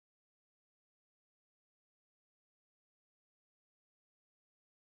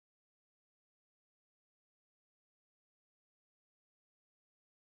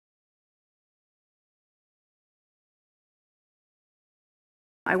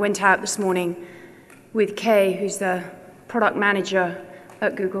I went out this morning with Kay, who's the product manager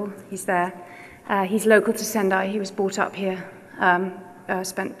at Google. He's there. He's local to Sendai. He was brought up here,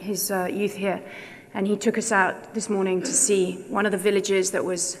 spent his youth here. And he took us out this morning to see one of the villages that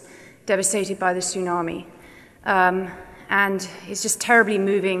was devastated by the tsunami. And it's just terribly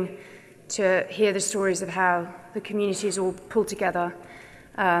moving to hear the stories of how the community is all pulled together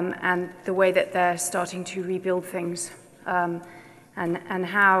and the way that they're starting to rebuild things. And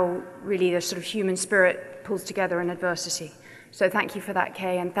how really the sort of human spirit pulls together in adversity. So thank you for that,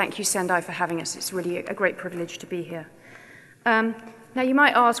 Kay, and thank you, Sendai, for having us. It's really a great privilege to be here. Now, you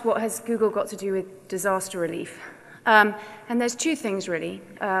might ask, what has Google got to do with disaster relief? And there's two things, really,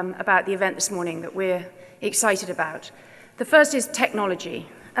 about the event this morning that we're excited about. The first is technology.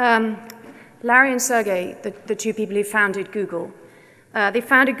 Larry and Sergey, the two people who founded Google, they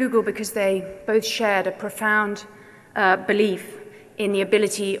founded Google because they both shared a profound belief in the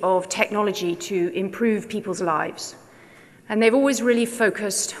ability of technology to improve people's lives. And they've always really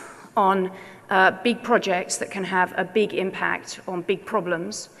focused on big projects that can have a big impact on big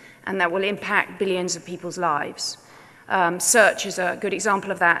problems and that will impact billions of people's lives. Search is a good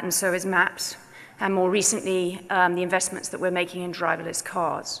example of that, and so is Maps, and more recently, the investments that we're making in driverless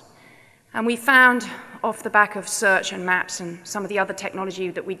cars. And we found, off the back of Search and Maps and some of the other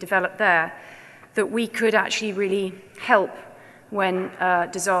technology that we developed there, that we could actually really help when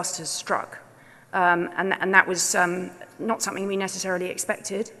disasters struck. And that was not something we necessarily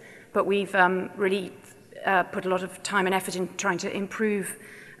expected, but we've really put a lot of time and effort in trying to improve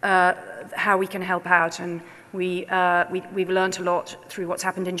how we can help out. And we've learned a lot through what's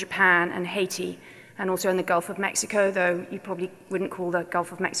happened in Japan and Haiti, and also in the Gulf of Mexico, though you probably wouldn't call the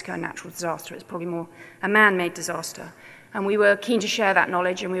Gulf of Mexico a natural disaster. It's probably more a man-made disaster. And we were keen to share that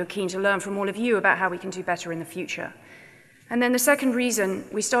knowledge, and we were keen to learn from all of you about how we can do better in the future. And then the second reason,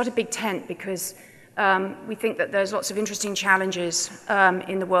 we started Big Tent because we think that there's lots of interesting challenges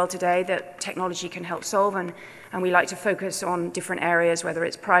in the world today that technology can help solve, and we like to focus on different areas, whether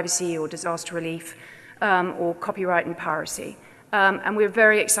it's privacy or disaster relief or copyright and piracy. And we're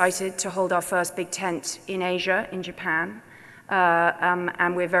very excited to hold our first Big Tent in Asia, in Japan.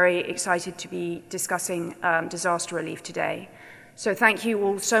 And we're very excited to be discussing disaster relief today. So thank you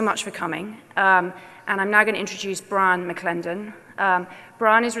all so much for coming. And I'm now going to introduce Brian McClendon.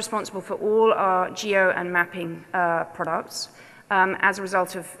 Brian is responsible for all our geo and mapping products. As a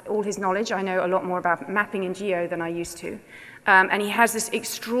result of all his knowledge, I know a lot more about mapping and geo than I used to. And he has this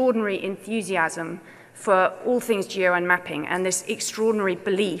extraordinary enthusiasm for all things geo and mapping, and this extraordinary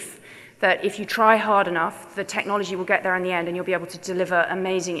belief that if you try hard enough, the technology will get there in the end, and you'll be able to deliver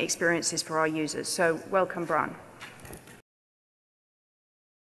amazing experiences for our users. So welcome, Brian.